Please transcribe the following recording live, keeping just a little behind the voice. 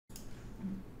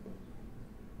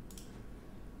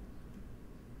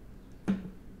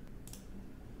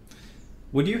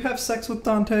Would you have sex with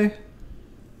Dante?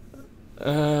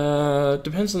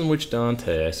 Depends on which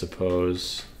Dante, I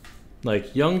suppose.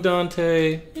 Like, young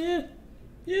Dante, yeah,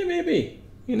 maybe.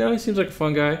 You know, he seems like a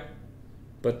fun guy.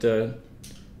 But,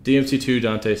 DMC2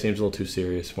 Dante seems a little too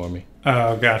serious for me.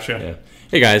 Oh, gotcha. Yeah.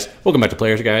 Hey, guys. Welcome back to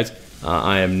Players Guides.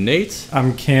 I am Nate.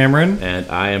 I'm Cameron. And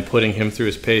I am putting him through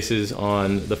his paces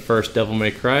on the first Devil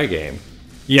May Cry game.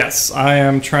 Yes, I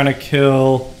am trying to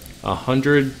kill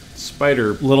 100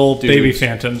 spider little dudes. baby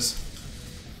phantoms.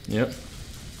 Yep.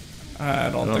 I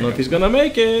don't know if he's gonna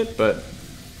make it, but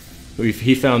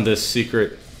he found this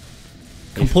secret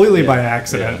completely by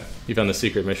accident. Yeah, he found the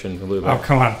secret mission completely. Oh,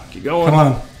 come on! Keep going! Come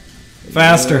on!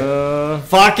 Faster!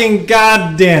 Fucking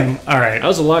goddamn! All right. That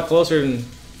was a lot closer than.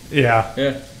 Yeah.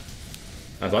 Yeah.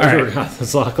 I thought you were.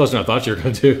 That's a lot closer than I thought you were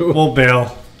gonna do. We'll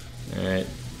bail. All right.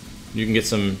 You can get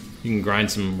some. You can grind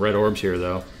some red orbs here,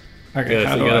 though. Okay.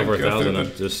 Yeah, if you get over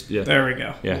 1,000, just yeah. There we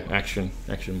go. Yeah. Action.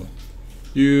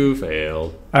 You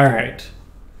failed. All right.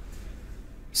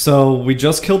 So we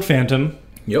just killed Phantom.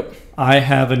 Yep. I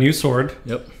have a new sword.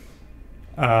 Yep.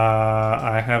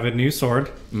 I have a new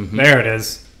sword. Mm-hmm. There it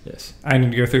is. Yes. I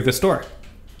need to go through this door.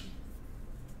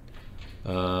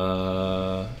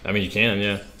 I mean, you can,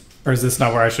 yeah. Or is this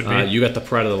not where I should be? You got the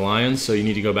Pride of the Lions, so you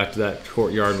need to go back to that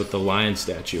courtyard with the lion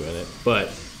statue in it. But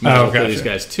you gotcha. these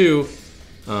guys too.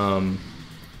 Yeah.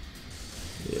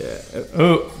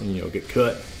 Oh. And, you know, get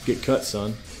cut. Get cut,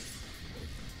 son.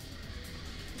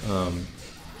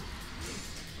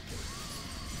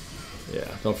 Yeah,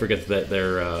 don't forget that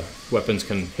their weapons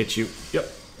can hit you.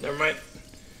 Yep, never mind.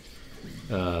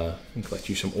 And collect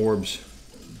you some orbs.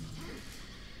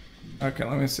 Okay,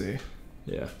 let me see.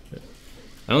 Yeah.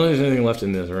 I don't think there's anything left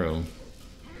in this room.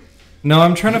 No,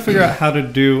 I'm trying to figure out how to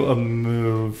do a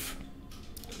move.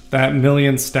 That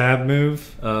million stab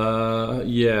move.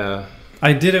 Yeah.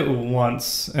 I did it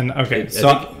once, and okay,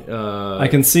 I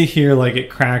can see here, like, it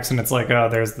cracks, and it's like, oh,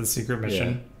 there's the secret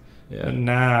mission. Yeah. But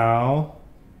now,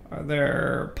 are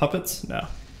there puppets? No.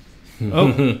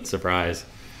 Oh. Surprise.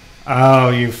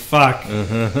 Oh, you fuck.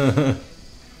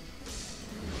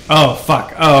 Oh,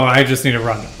 fuck. Oh, I just need to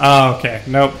run. Oh, okay.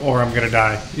 Nope, or I'm gonna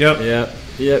die. Yep.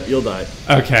 Yep, you'll die.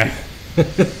 Okay.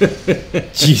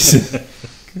 Jesus.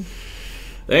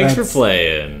 Thanks for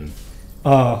playing.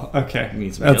 Oh, okay.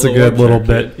 That's a Yellow good little kit.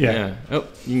 bit. Yeah. Oh,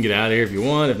 you can get out of here if you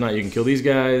want. If not, you can kill these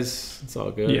guys. It's all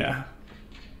good. Yeah.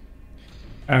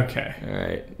 Okay. All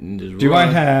right. Do I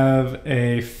have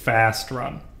a fast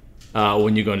run?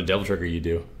 When you go into Devil Trigger, you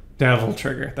do. Devil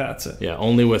Trigger. That's it. Yeah,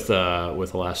 only with the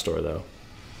last door though.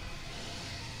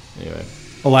 Anyway.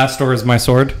 The last door is my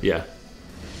sword. Yeah.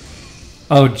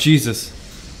 Oh Jesus.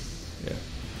 Yeah.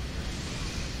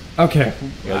 Okay.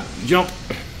 You gotta jump.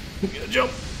 You gotta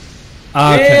jump.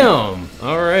 Okay. Damn!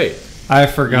 Alright. I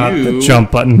forgot the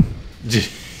jump button. Did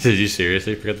you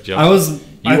seriously forget the jump button?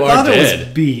 I thought it was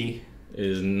B. It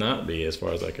is not B as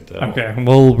far as I can tell. Okay,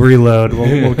 we'll reload.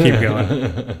 We'll keep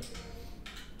going.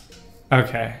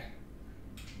 Okay.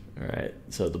 Alright,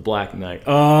 so the Black Knight.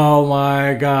 Oh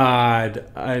my god!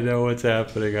 I know what's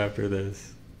happening after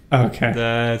this. Okay.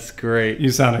 That's great.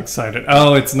 You sound excited.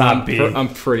 Oh, it's not B.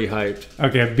 I'm pretty hyped.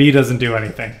 Okay, B doesn't do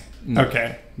anything. No.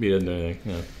 Okay. B doesn't do anything,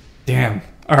 no. Damn.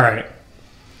 Alright.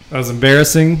 That was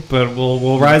embarrassing, but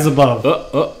we'll rise above.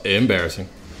 Embarrassing.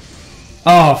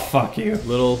 Oh, fuck you.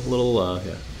 Little,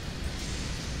 yeah.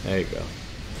 There you go.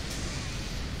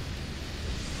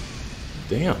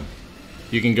 Damn.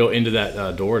 You can go into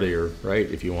that door to your right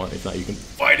if you want. If not, you can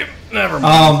fight him. Never mind.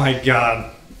 Oh my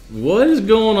god. What is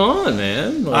going on,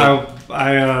 man? Like,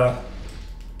 wow.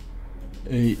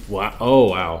 Oh,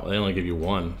 wow. They only give you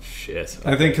one. Shit.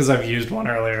 I think because I've used one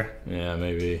earlier. Yeah,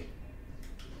 maybe.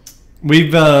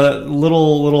 We've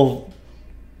little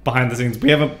behind the scenes.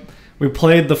 We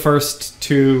played the first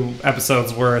 2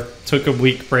 episodes worth. Took a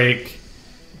week break.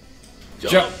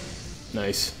 Jump.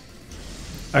 Nice.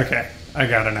 Okay, I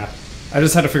got it now. I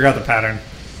just had to figure out the pattern.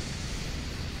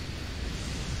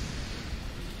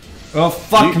 Oh,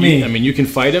 fuck me. I mean, you can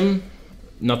fight him.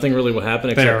 Nothing really will happen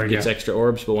except he gets go. extra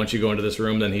orbs, but once you go into this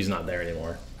room, then he's not there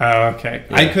anymore. Oh, okay.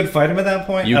 Yeah. I could fight him at that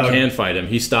point? You can fight him.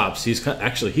 He stops. He's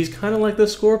kind of like the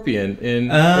Scorpion in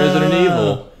Resident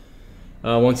Evil.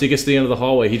 Once he gets to the end of the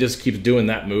hallway, he just keeps doing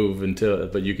that move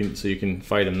but you can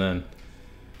fight him then.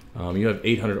 You have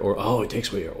 800 orbs. Oh, it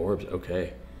takes away your orbs.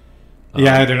 Okay.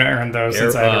 Yeah, I didn't earn those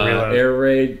since I had to reload. Air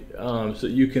raid, so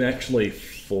you can actually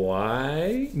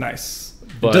fly. Nice.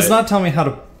 But it does not tell me how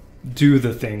to do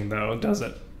the thing, though, does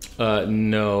it?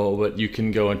 No, but you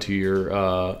can go into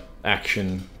your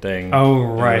action thing. Oh,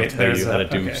 right. It'll tell you how to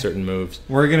do certain moves.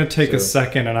 We're going to take a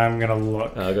second, and I'm going to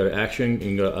look. Go to action. You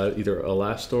can go either a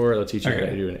last store. It'll teach you how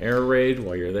to do an air raid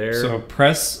while you're there. So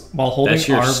press while holding That's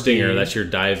your RB. stinger. That's your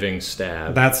diving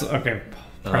stab. That's, okay.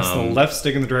 Press the left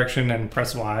stick in the direction and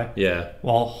press Y. Yeah.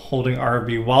 While holding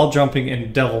RB. While jumping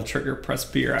in Devil Trigger, press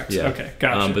B or X. Yeah. Okay,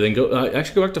 gotcha. But then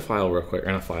actually go back to file real quick.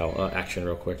 Or not file, action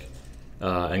real quick.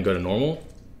 And go to normal.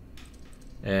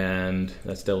 And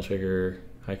that's Devil Trigger,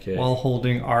 high kick. While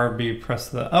holding RB, press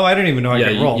the... Oh, I didn't even know I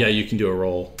could roll. Yeah, you can do a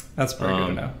roll. That's pretty good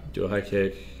to know. Do a high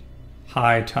kick.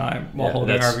 High time. While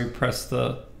holding RB, press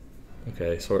the...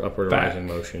 Okay, sort of upward rising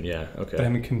motion. Yeah. Okay.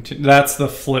 Then continue. That's the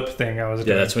flip thing I was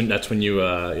doing. Yeah, that's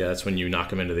when you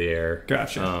knock him into the air.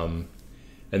 Gotcha.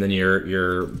 And then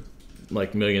your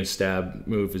like million stab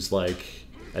move is like,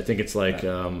 I think it's like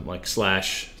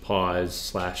slash pause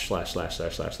slash slash slash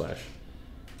slash slash slash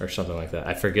or something like that.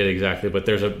 I forget exactly, but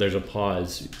there's a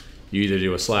pause. You either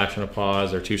do a slash and a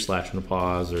pause or two slash and a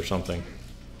pause or something.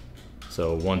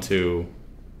 So 1, 2,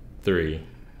 3,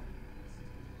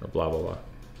 or blah blah blah.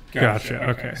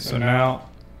 Gotcha. Okay. So now.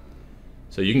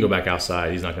 So you can go back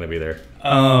outside. He's not going to be there.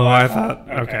 Oh, I thought.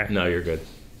 Okay. No, you're good.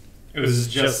 It was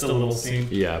just a little scene.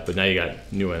 Yeah, but now you got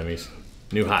new enemies,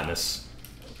 new hotness.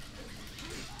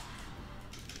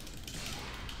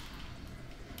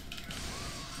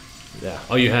 Yeah.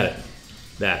 Oh, you had it.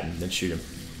 That, and then shoot him.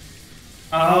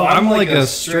 Oh, I'm like a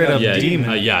straight up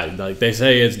demon. Yeah, like they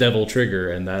say it's Devil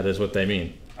Trigger, and that is what they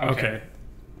mean. Okay.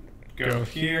 Go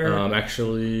here.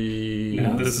 Actually,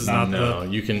 no, this is not. No,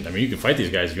 you can. I mean, you can fight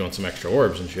these guys if you want some extra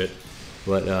orbs and shit.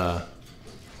 But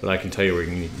I can tell you where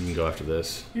you can go after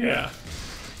this. Yeah.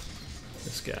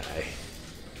 This guy.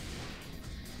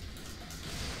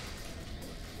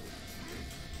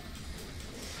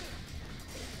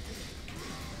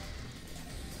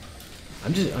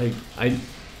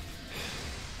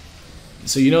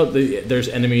 So you know, there's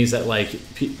enemies that like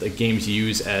games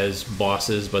use as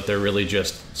bosses, but they're really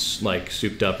just like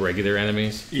souped up regular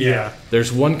enemies. Yeah.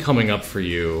 There's one coming up for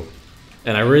you,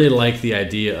 and I really like the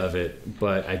idea of it,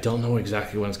 but I don't know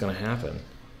exactly when it's going to happen.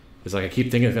 It's like I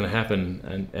keep thinking it's going to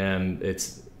happen, and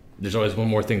there's always one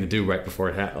more thing to do right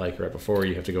before right before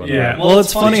you have to go. Yeah. Well,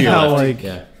 it's funny how like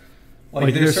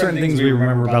there's certain things we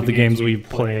remember about the games we've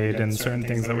played, and certain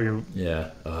things that we.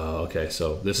 Yeah. Okay.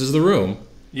 So this is the room.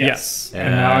 Yes.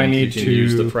 And now I need to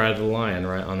use the Pride of the Lion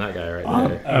right on that guy right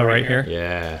there. Oh, right here?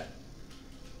 Yeah.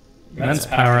 Immense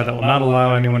power that will not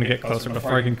allow anyone to get closer.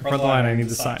 Before I can confront the lion, I need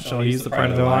the sign. Shall I use the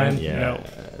Pride of the Lion?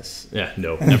 Yes. No. Yeah,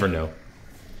 no. Never no.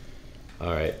 All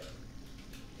right.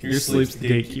 Here sleeps the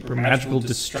gatekeeper. Magical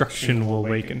destruction will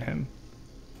awaken him.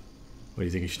 What do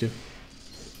you think you should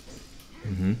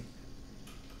do?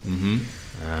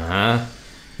 Uh-huh.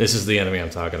 This is the enemy I'm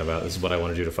talking about. This is what I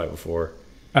wanted you to fight before.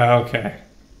 Okay.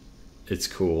 It's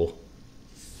cool.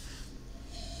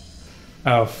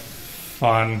 Oh,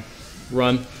 fun.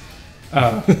 Run.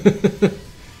 Oh.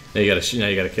 Now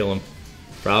you gotta kill him.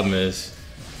 Problem is,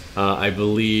 I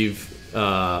believe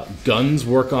guns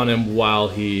work on him while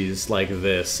he's like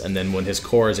this, and then when his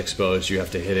core is exposed, you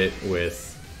have to hit it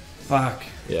with. Fuck.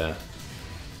 Yeah.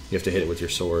 You have to hit it with your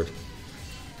sword.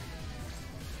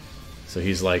 So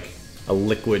he's like a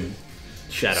liquid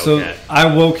shadow cat. So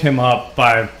I woke him up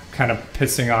by kind of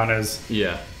pissing on his...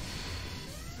 Yeah.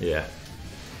 Yeah.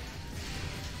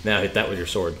 Now hit that with your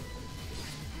sword.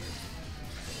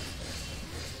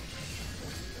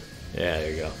 Yeah, there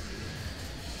you go.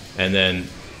 And then...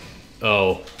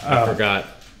 I forgot.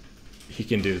 He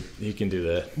can do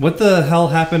that. What the hell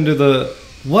happened to the...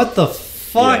 What the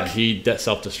fuck? Yeah, he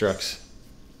self-destructs.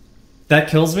 That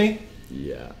kills me?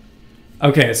 Yeah.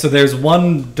 Okay, so there's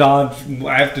one dodge.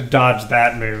 I have to dodge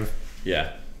that move.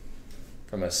 Yeah.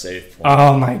 From a safe point.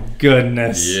 Oh my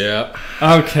goodness. Yeah.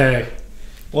 Okay.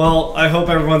 Well, I hope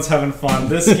everyone's having fun.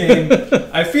 This game,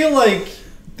 I feel like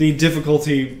the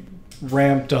difficulty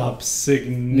ramped up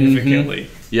significantly.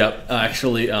 Yep.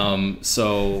 Actually,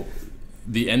 so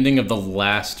the ending of the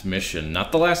last mission,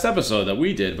 not the last episode that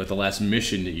we did, but the last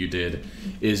mission that you did,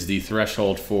 is the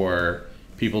threshold for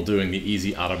people doing the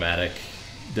easy automatic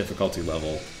difficulty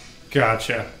level.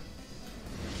 Gotcha.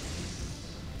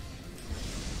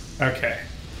 Okay.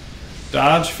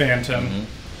 Dodge Phantom.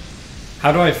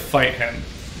 How do I fight him?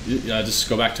 Just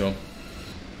go back to him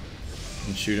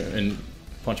and shoot him and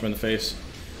punch him in the face.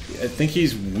 I think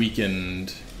he's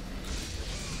weakened.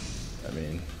 I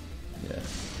mean, yeah.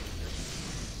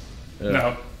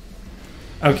 No.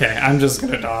 Okay, I'm just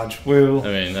gonna dodge. Woo. I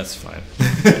mean, that's fine.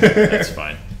 That's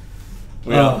fine.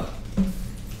 Oh.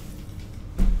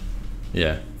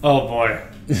 Yeah. Oh boy.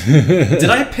 Did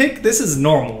I pick? This is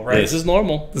normal, right? Yeah, this is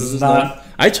normal. This is not. Normal.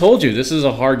 I told you this is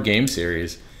a hard game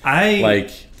series. Like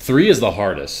 3 is the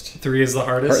hardest. 3 is the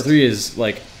hardest. 3 is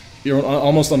like you're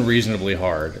almost unreasonably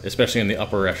hard, especially in the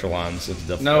upper echelons of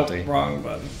difficulty. Nope, wrong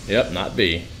button. Yep, not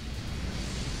B.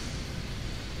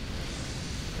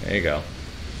 There you go.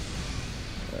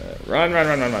 Run, run,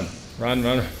 run, run, run, run,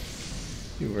 run.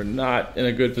 You were not in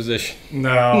a good position.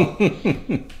 No.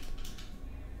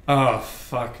 Oh,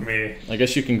 fuck me. I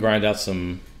guess you can grind out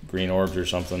some green orbs or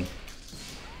something.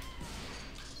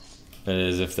 That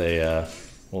is, if they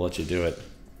will let you do it.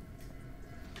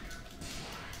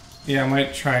 Yeah, I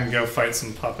might try and go fight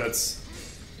some puppets.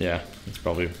 Yeah, it's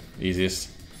probably easiest.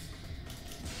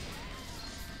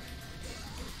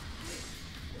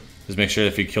 Just make sure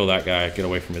if you kill that guy, get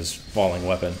away from his falling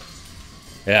weapon.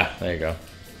 Yeah, there you go.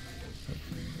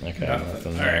 Okay,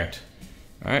 nothing there. Alright.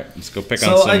 Alright, let's go pick on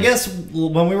some... So I guess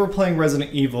when we were playing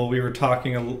Resident Evil, we were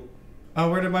talking oh,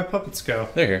 where did my puppets go?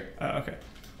 They're here. Oh, okay.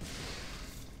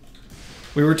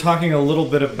 We were talking a little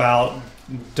bit about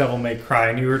Devil May Cry,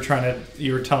 and you were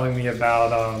telling me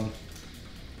about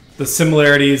the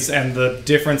similarities and the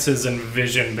differences in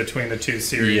vision between the two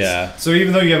series. Yeah. So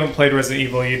even though you haven't played Resident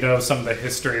Evil, you know some of the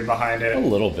history behind it. A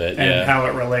little bit, and how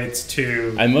it relates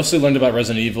to... I mostly learned about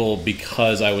Resident Evil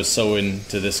because I was so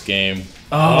into this game.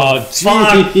 Oh,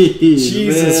 fuck!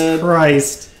 Jesus man.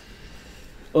 Christ.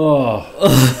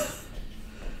 Oh.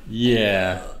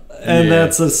 Yeah. And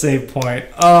that's a save point.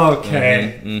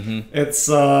 Okay. Mm-hmm. It's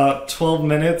 12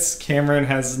 minutes. Cameron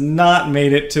has not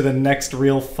made it to the next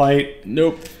real fight.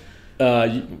 Nope.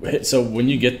 So when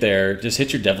you get there, just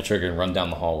hit your devil trigger and run down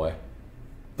the hallway.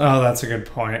 Oh, that's a good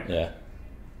point. Yeah.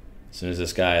 As soon as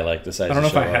this guy decides I don't know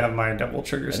to if I show up. have my devil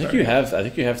trigger I started.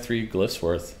 think you have 3 glyphs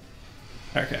worth.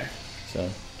 Okay. So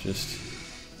just...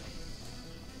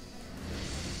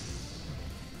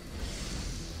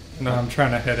 No, I'm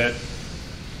trying to hit it.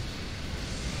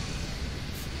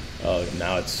 Oh,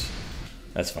 now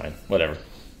that's fine. Whatever.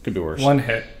 Could be worse. 1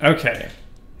 hit. Okay.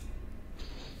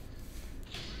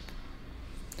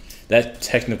 That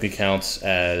technically counts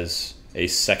as a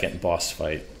second boss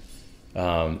fight.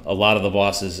 A lot of the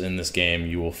bosses in this game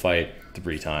you will fight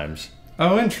 3 times.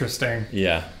 Oh, interesting.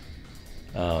 Yeah.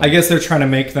 I guess they're trying to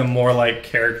make them more like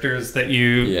characters that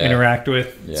you interact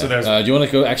with. Yeah. So there's. Do you want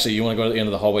to go? Actually, you want to go to the end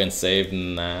of the hallway and save?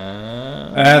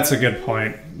 Nah. That's a good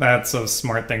point. That's a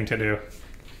smart thing to do.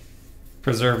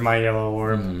 Preserve my yellow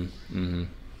orb. Mm-hmm.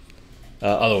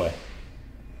 Other way.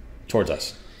 Towards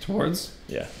us. Towards?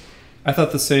 Yeah. I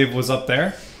thought the save was up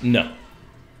there. No.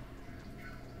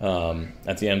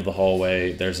 At the end of the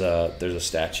hallway, there's a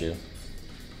statue.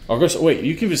 Oh, wait,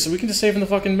 we can just save in the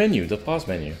fucking menu, the pause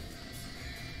menu.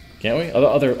 Can't we?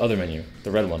 Other menu,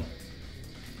 the red one.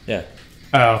 Yeah.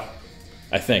 Oh.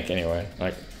 I think anyway.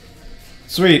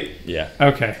 Sweet. Yeah.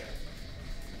 Okay.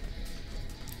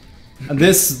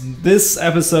 This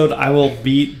episode, I will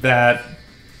beat that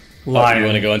lion. You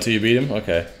want to go until you beat him?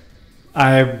 Okay.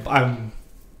 I'm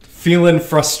feeling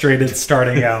frustrated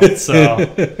starting out, so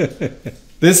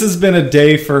this has been a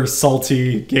day for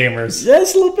salty gamers. Yeah,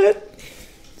 just a little bit.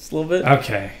 Just a little bit.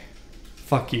 Okay.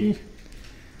 Fuck you.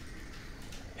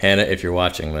 Hannah, if you're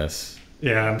watching this.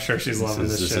 Yeah, I'm sure she's loving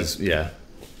this shit. Yeah.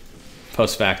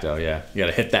 Post facto, yeah. You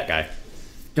gotta hit that guy.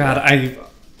 God,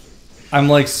 I'm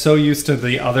like so used to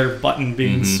the other button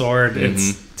being sword,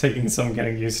 it's taking some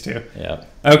getting used to. Yeah.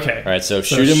 Okay. All right, so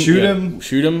shoot him.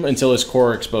 Shoot him until his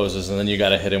core exposes, and then you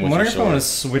gotta hit him with your sword. I wonder if I want to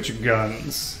switch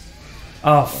guns.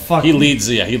 Oh, fuck. He leads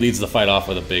the fight off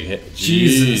with a big hit.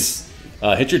 Jesus.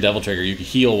 Hit your devil trigger. You can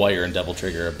heal while you're in devil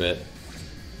trigger a bit.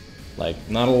 Like,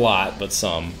 not a lot, but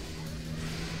some.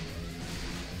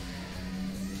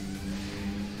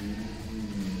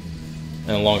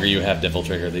 And the longer you have devil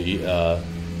trigger,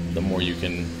 the more you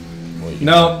can...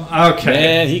 No, okay.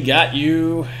 Man, he got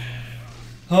you.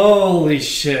 Holy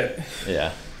shit.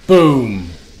 Yeah. Boom.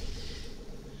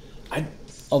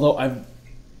 Although I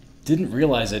didn't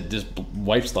realize it just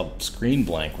wipes the screen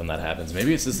blank when that happens.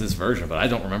 Maybe it's just this version, but I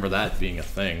don't remember that being a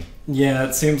thing. Yeah,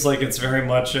 it seems like it's very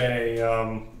much a...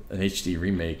 an HD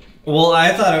remake. Well,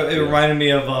 I thought it reminded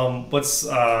me of, what's,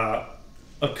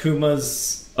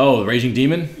 Akuma's... Oh, the Raging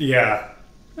Demon? Yeah.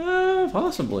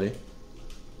 Possibly.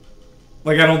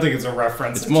 Like, I don't think it's a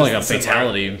reference. It's more like a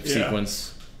fatality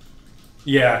sequence.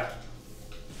 Yeah.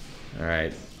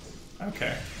 Alright.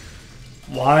 Okay.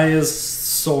 Y is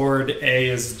sword, A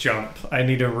is jump. I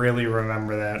need to really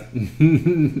remember that.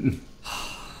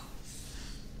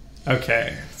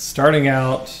 Okay. Starting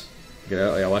out.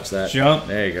 Yeah, watch that. Jump.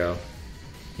 There you go.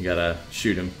 You gotta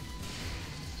shoot him.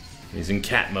 He's in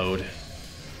cat mode.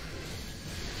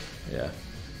 Yeah.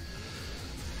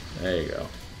 There you go.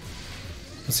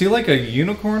 Is he like a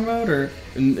unicorn mode or?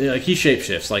 And, like he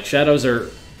shapeshifts. Like shadows are,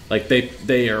 like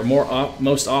they are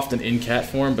most often in cat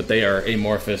form, but they are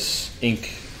amorphous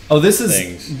ink. Oh, this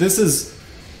things. is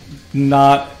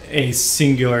not a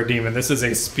singular demon. This is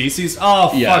a species.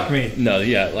 Oh, yeah. Fuck me. No,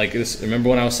 yeah, like this. Remember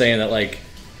when I was saying that like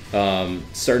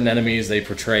certain enemies they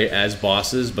portray as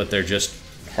bosses, but they're just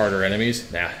harder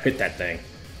enemies? Nah, hit that thing.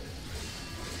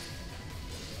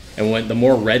 And when the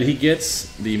more red he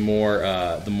gets, the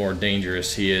more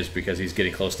dangerous he is because he's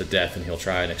getting close to death and he'll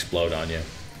try and explode on you.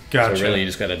 Gotcha. So really, you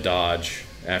just gotta dodge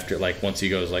after like once he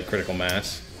goes like critical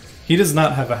mass. He does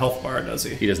not have a health bar, does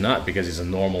he? He does not because he's a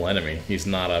normal enemy. He's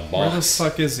not a boss. Where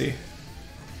the fuck is he?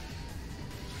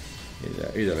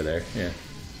 He's over there. Yeah.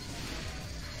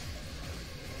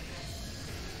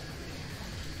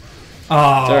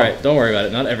 Oh. It's all right. Don't worry about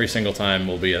it. Not every single time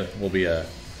will be a.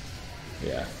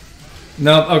 Yeah.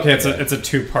 No. Okay. It's a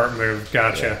 2-part move.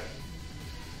 Gotcha. Yeah.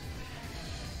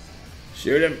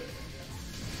 Shoot him.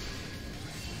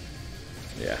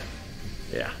 Yeah.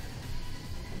 Yeah.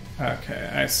 Okay.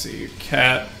 I see you,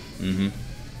 cat. Mm-hmm.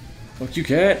 Fuck you,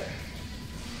 cat.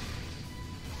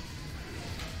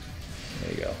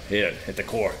 There you go. Hit the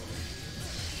core.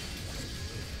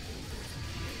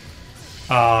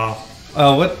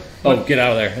 What? Oh, get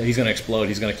out of there. He's gonna explode.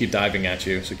 He's gonna keep diving at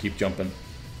you, so keep jumping.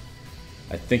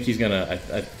 I think he's gonna...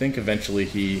 I think eventually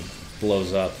he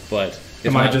blows up, but...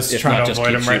 Am I just trying to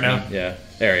avoid him right now? Yeah.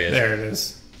 There he is. There it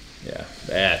is. Yeah.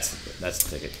 That's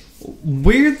the ticket.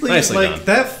 Weirdly, Nicely like, done.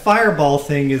 that fireball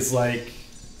thing is like...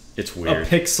 It's weird. A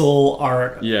pixel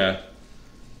art. Yeah.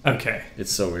 Okay.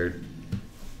 It's so weird.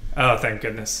 Oh, thank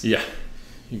goodness. Yeah.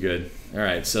 You good.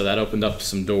 Alright, so that opened up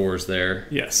some doors there.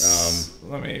 Yes.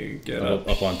 Let me get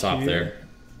up on top here. there.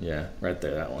 Yeah, right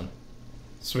there, that one.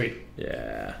 Sweet.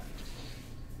 Yeah.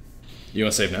 You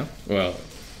want to save now? Well...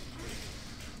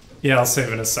 Yeah, I'll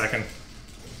save in a second.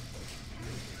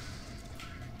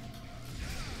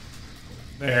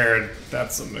 There,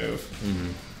 that's a move.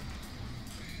 Mm-hmm.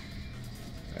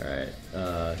 Alright,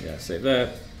 yeah, save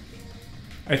that.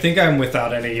 I think I'm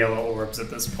without any yellow orbs at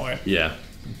this point. Yeah,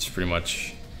 it's pretty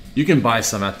much... You can buy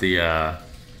some at the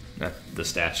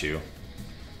statue.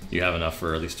 You have enough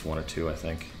for at least 1 or 2, I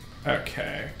think.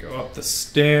 Okay, go up the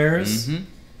stairs. Mm-hmm.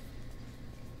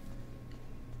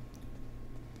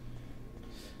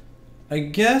 I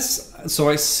guess, so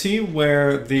I see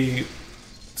where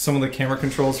some of the camera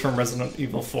controls from Resident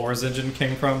Evil 4's engine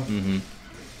came from. Mm-hmm.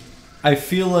 I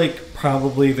feel like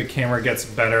probably the camera gets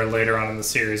better later on in the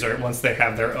series, or once they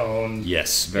have their own...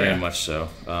 Yes, very much so.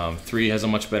 3 has a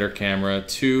much better camera.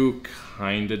 2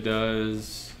 kinda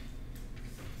does.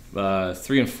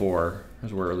 3 and 4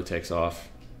 is where it really takes off.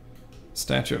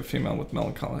 Statue of female with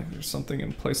melancholy. There's something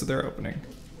in place of their opening.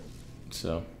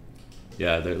 So,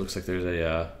 yeah, there, it looks like there's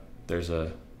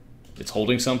a... It's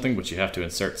holding something, but you have to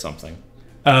insert something.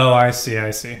 Oh, I see,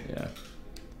 I see. Yeah.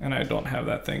 And I don't have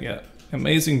that thing yet.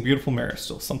 Amazing, beautiful mirror.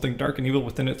 Still something dark and evil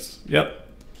within its... Yep.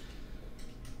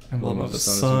 Emblem of the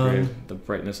sun. The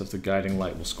brightness of the guiding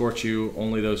light will scorch you.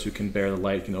 Only those who can bear the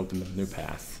light can open the new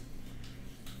path.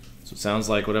 So it sounds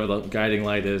like whatever the guiding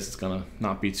light is, it's gonna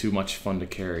not be too much fun to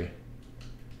carry.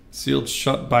 Sealed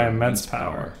shut by immense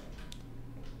power.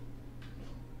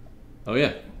 Oh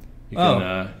yeah. You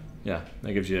can, yeah,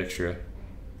 that gives you extra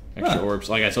orbs.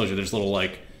 Like I told you, there's little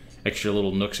like extra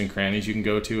little nooks and crannies you can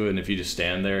go to, and if you just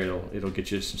stand there, it'll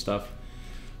get you some stuff.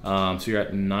 So you're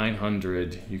at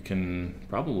 900. You can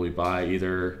probably buy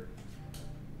either.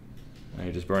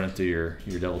 You just burn it through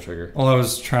your devil trigger. Well, I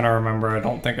was trying to remember. I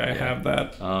don't think I have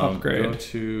that upgrade. Go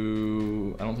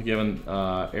to. I don't think you have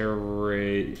an air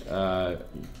raid.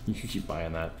 You can keep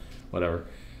buying that. Whatever.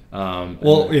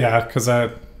 Well, yeah, because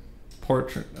I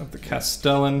portrait of the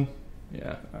Castellan.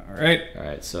 Yeah. All right. All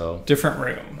right. So different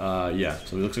room. Yeah.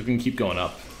 So it looks like we can keep going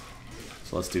up.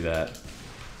 So let's do that.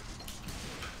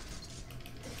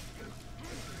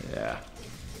 Yeah.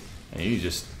 And you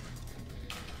just...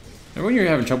 Remember when you were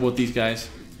having trouble with these guys?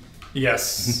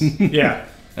 Yes. Yeah.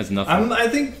 That's nothing. I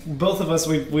think both of us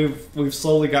we've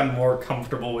slowly gotten more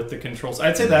comfortable with the controls.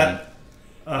 I'd say that.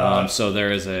 So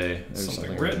there's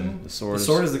something written. The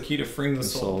sword is the key to freeing the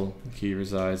soul. The key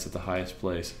resides at the highest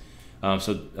place.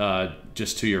 So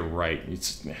just to your right,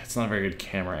 it's not a very good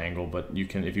camera angle, but you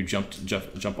can if you jump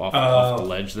off the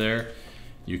ledge there,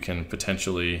 you can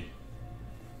potentially.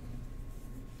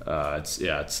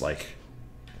 It's like.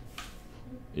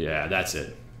 Yeah, that's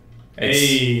it.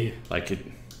 Like it.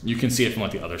 You can see it from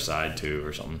like the other side too,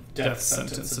 or something. Death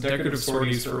sentence. A decorative sword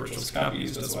used for rituals cannot be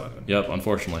used as a weapon. Yep,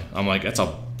 unfortunately. I'm like, that's a...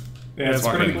 Yeah, it's a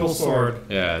pretty cool sword.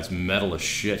 Yeah, it's metal as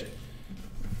shit.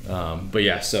 But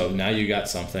yeah, so now you got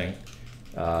something.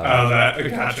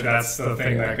 Gotcha. That's the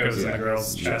thing that goes in the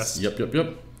girl's chest. Yep.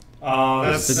 Oh,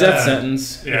 that's the death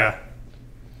sentence. Yeah.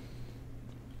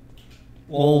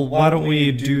 Well, why don't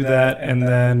we do that and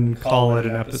then call it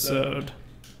an episode?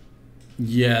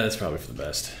 Yeah, that's probably for the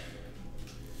best.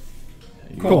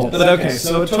 Cool. But okay,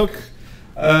 so it took...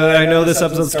 I know this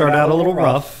episode started out a little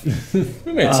rough.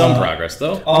 We made some progress,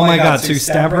 though. Oh my god, so you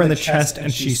stab her in the chest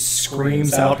and she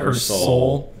screams out her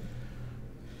soul.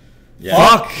 Yeah.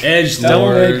 Fuck! Edgelords.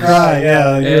 Devil May Cry,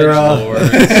 yeah.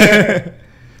 Edgelords.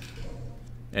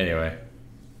 Anyway.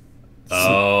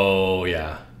 Oh,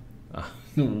 yeah.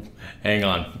 Hang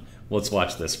on. Let's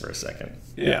watch this for a second.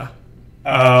 Yeah.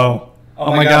 Oh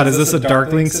my god, is this a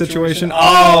Darkling situation?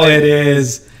 Oh, it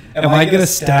is. Am I gonna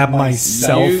stab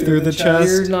myself through the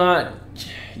chest?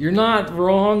 You're not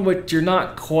wrong, but you're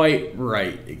not quite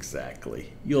right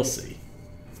exactly. You'll see.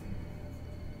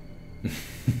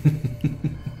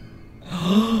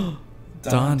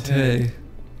 Dante.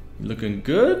 Looking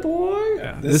good, boy.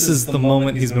 Yeah, this is the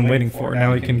moment he's been waiting for.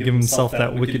 Now he can give himself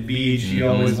that wicked beach he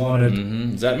always wanted.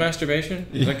 Is that masturbation?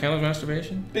 Does that count as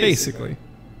masturbation? Basically.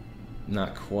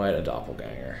 Not quite a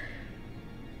doppelganger.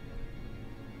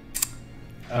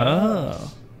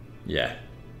 Oh. Yeah.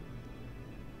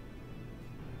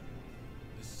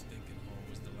 This stinking hole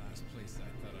was the last place I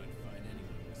thought I'd find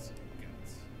anyone with some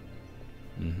guts.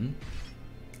 Mm-hmm.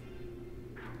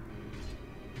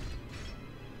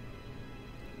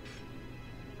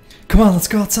 Come on, let's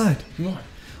go outside. Come on.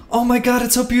 Oh my god,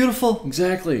 it's so beautiful.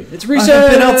 Exactly. It's recess.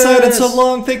 I've been outside in so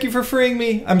long. Thank you for freeing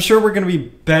me. I'm sure we're going to be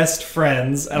best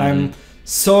friends, and I'm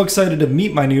so excited to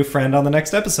meet my new friend on the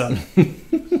next episode.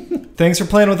 Thanks for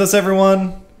playing with us,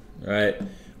 everyone. All right.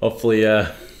 Hopefully,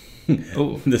 this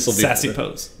will be sassy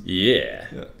pose. Yeah.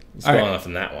 Let's go on off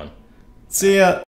in that one. See ya.